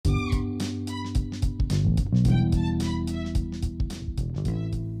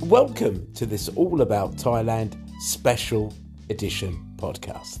welcome to this All About Thailand Special Edition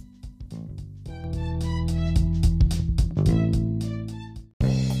podcast.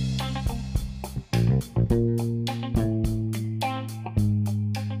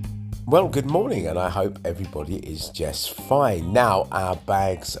 Well, good morning, and I hope everybody is just fine. Now, our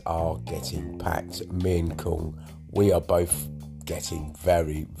bags are getting packed. Me and Kung, we are both getting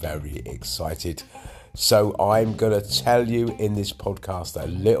very, very excited. So I'm going to tell you in this podcast a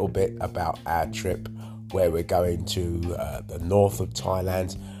little bit about our trip where we're going to the north of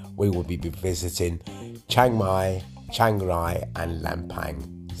Thailand. We will be visiting Chiang Mai, Chiang Rai and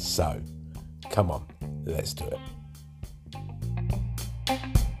Lampang. So, come on, let's do it.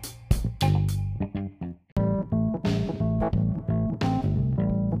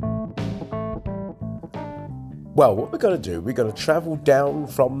 Well, what we're going to do, we're going to travel down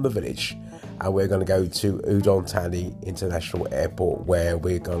from the village and we're going to go to Udon Thani International Airport where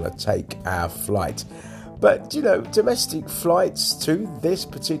we're going to take our flight. But, you know, domestic flights to this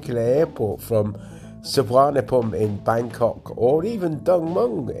particular airport from Suvarnabhumi in Bangkok or even Dong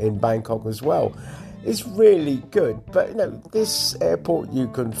Mueang in Bangkok as well is really good. But, you know, this airport you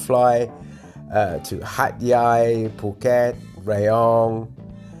can fly to Hat Yai, Phuket, Rayong,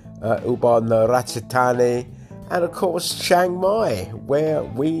 Ubon Ratchathani, and of course Chiang Mai, where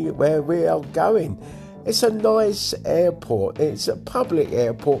we are going. It's a nice airport. It's a public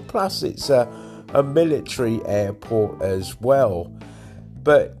airport, plus it's a military airport as well.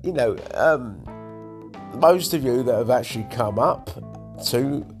 But you know, most of you that have actually come up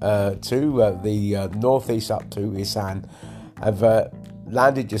to the northeast up to Isan have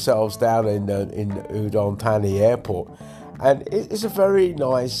landed yourselves down in Udon Thani Airport. And it's a very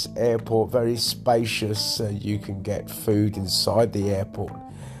nice airport, very spacious. You can get food inside the airport.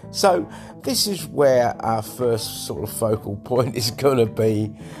 So this is where our first sort of focal point is going to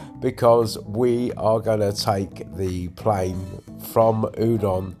be, because we are going to take the plane from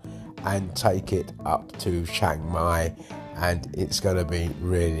Udon and take it up to Chiang Mai. And it's going to be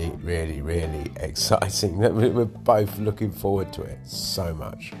really, really, really exciting. We're both looking forward to it so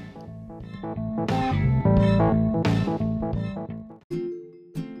much.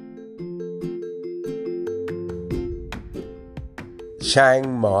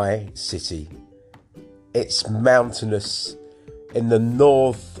 Chiang Mai city. It's mountainous in the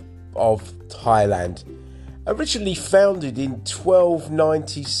north of Thailand. Originally founded in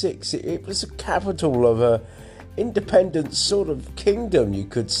 1296, it was the capital of a independent sort of kingdom, you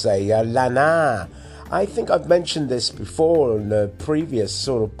could say, Lanna. I think I've mentioned this before in a previous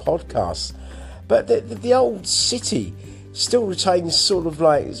sort of podcast, but the old city still retains sort of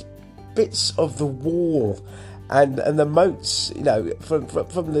like bits of the wall and the moats, you know, from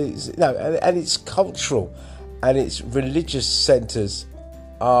the, you know, and its cultural and its religious centres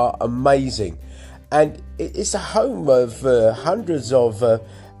are amazing, and it's a home of hundreds of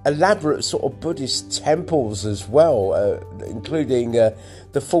elaborate sort of Buddhist temples as well, including the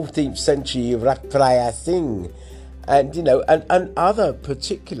 14th century Rat Phra Singh, and you know, and other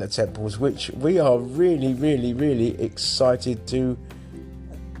particular temples which we are really, really, really excited to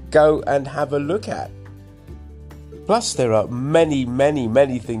go and have a look at. Plus, there are many, many,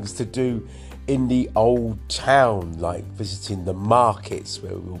 many things to do in the old town, like visiting the markets,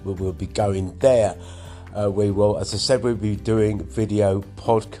 where we'll be going there. We will, as I said, we'll be doing video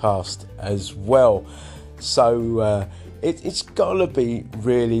podcast as well. So it's going to be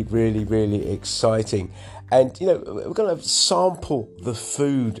really, really, really exciting. And, you know, we're going to sample the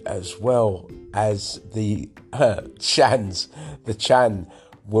food as well as the chan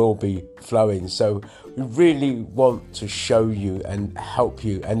will be flowing. So we really want to show you and help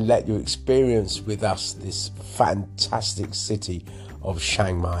you and let you experience with us this fantastic city of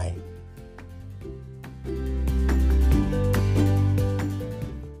Chiang Mai.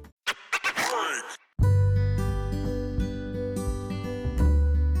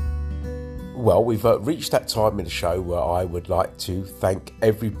 Well, we've reached that time in the show where I would like to thank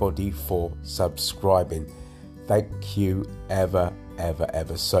everybody for subscribing. Thank you ever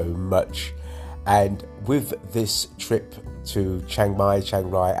so much. And with this trip to Chiang Mai,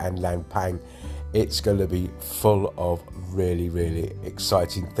 Chiang Rai and Lampang, it's going to be full of really, really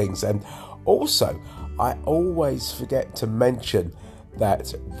exciting things. And also, I always forget to mention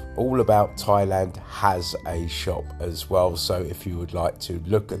that All About Thailand has a shop as well. So if you would like to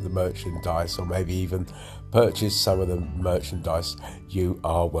look at the merchandise or maybe even purchase some of the merchandise, you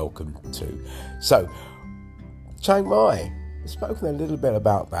are welcome to. So, Chiang Mai, we've spoken a little bit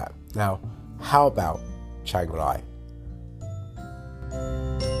about that. Now, how about Chiang Rai?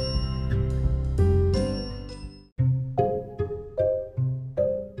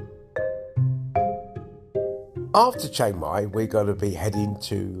 After Chiang Mai, we're going to be heading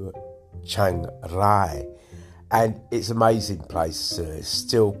to Chiang Rai, and it's an amazing place. It's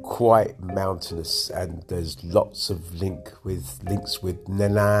still quite mountainous, and there's lots of links with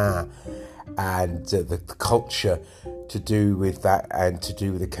Nana and the culture to do with that, and to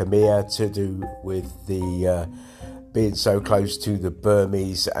do with the Khmer, to do with the being so close to the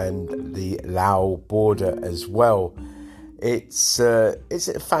Burmese and the Lao border as well. It's a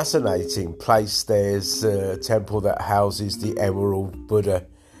fascinating place. There's a temple that houses the Emerald Buddha,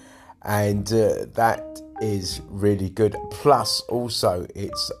 and that is really good. Plus, also,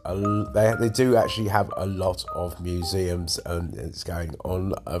 they do actually have a lot of museums, and it's going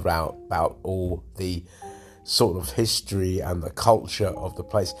on around about all the sort of history and the culture of the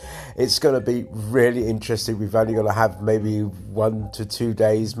place. It's going to be really interesting. We've only got to have maybe 1 to 2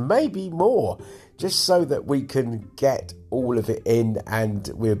 days, maybe more, just so that we can get all of it in, and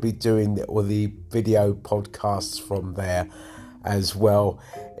we'll be doing all the video podcasts from there as well.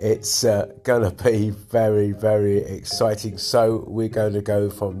 It's going to be very, very exciting. So we're going to go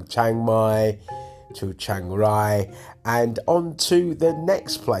from Chiang Mai to Chiang Rai and on to the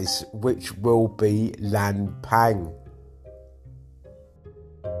next place, which will be Lan Pang.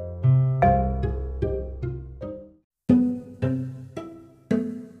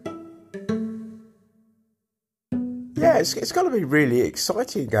 Yeah, it's going to be really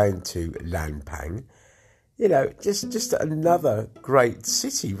exciting going to Lan Pang. You know, just another great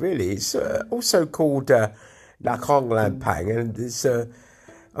city, really. It's also called Nakhon Lan Pang, and it's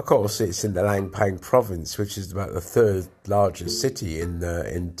of course it's in the Lan Pang province, which is about the third largest city in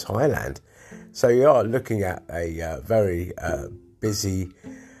Thailand. So you are looking at a very busy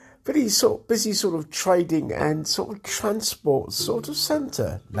sort of trading and sort of transport sort of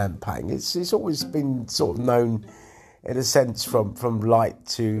centre. Lan Pang. It's always been sort of known, in a sense, from light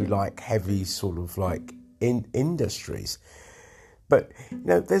to like heavy sort of like in industries. But you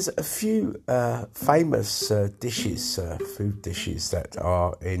know, there's a few famous food dishes that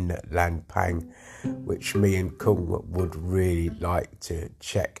are in Lan Pang, which me and Kung would really like to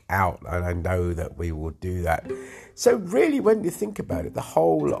check out, and I know that we will do that. So really, when you think about it, the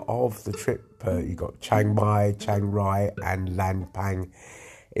whole of the trip, you got Chiang Mai, Chiang Rai and Lan Pang,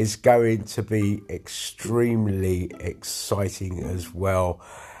 is going to be extremely exciting as well.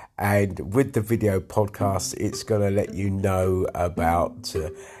 And with the video podcast, it's going to let you know about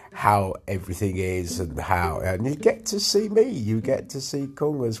how everything is, and you get to see me, you get to see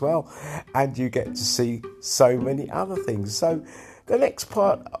Kung as well, and you get to see so many other things. So the next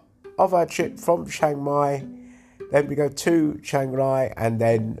part of our trip from Chiang Mai, then we go to Chiang Rai and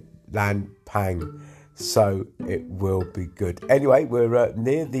then Lan Pang. So it will be good. Anyway, we're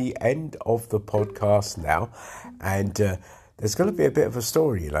near the end of the podcast now, and there's going to be a bit of a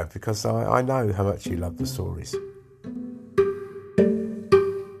story, you know, because I know how much you love the stories.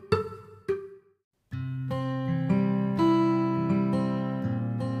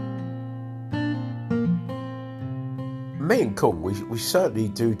 Me and Kung, we certainly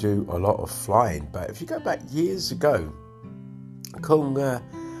do a lot of flying, but if you go back years ago, Kung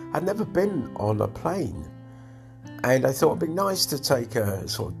had never been on a plane, and I thought it'd be nice to take her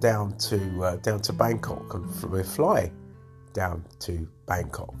sort of down to Bangkok, and we'll fly down to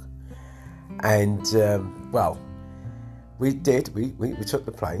Bangkok. And well, we did. We took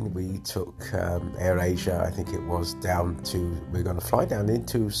the plane. We took AirAsia, I think it was, we're going to fly down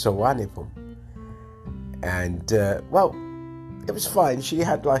into Suvarnabhumi. And well, it was fine. She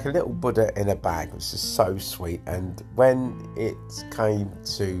had like a little Buddha in a bag, which is so sweet. And when it came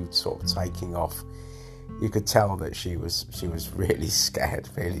to sort of taking off, you could tell that she was really scared,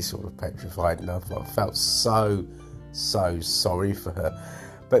 really sort of petrified, and I felt so sorry for her.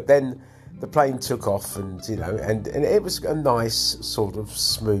 But then the plane took off, and you know, and it was a nice sort of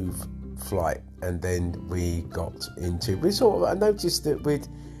smooth flight. And then we got into, I noticed that we'd,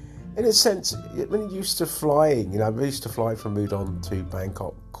 in a sense, when you're used to flying, you know, I used to fly from Udon to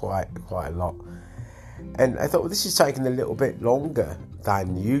Bangkok quite a lot, and I thought, well, this is taking a little bit longer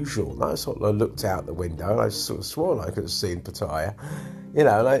than usual. And I sort of looked out the window, and I sort of swore I could have seen Pattaya, you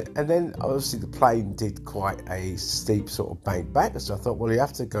know, and then obviously the plane did quite a steep sort of bank back, so I thought, well, you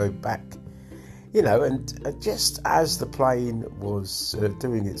have to go back, you know, and just as the plane was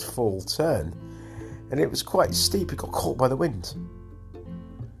doing its full turn, and it was quite steep, it got caught by the wind.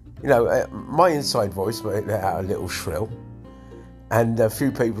 You know, my inside voice let out a little shrill, and a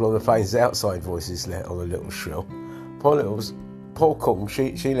few people on the plane's outside voices let on a little shrill. Poor Kung,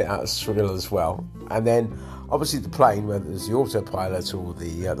 she let out a shrill as well. And then, obviously, the plane, whether it was the autopilot or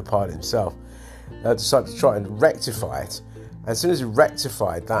the pilot himself, decided to try and rectify it. As soon as we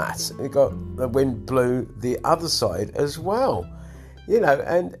rectified that, the wind blew the other side as well.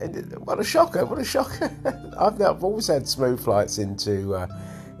 And what a shocker! What a shocker! I've always had smooth flights into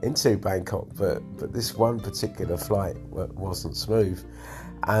Bangkok, but this one particular flight wasn't smooth.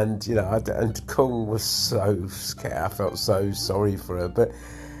 And and Kung was so scared. I felt so sorry for her, but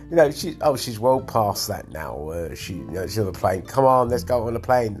she's well past that now. She's on the plane. Come on, let's go on the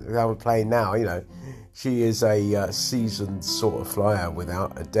plane. Let's go on the plane now. She is a seasoned sort of flyer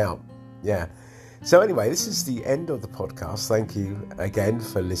without a doubt. Yeah. So anyway, this is the end of the podcast. Thank you again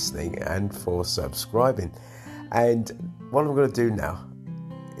for listening and for subscribing. And what I'm going to do now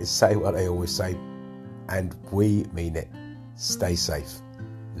is say what I always say, and we mean it. Stay safe.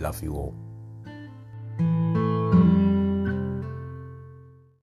 Love you all.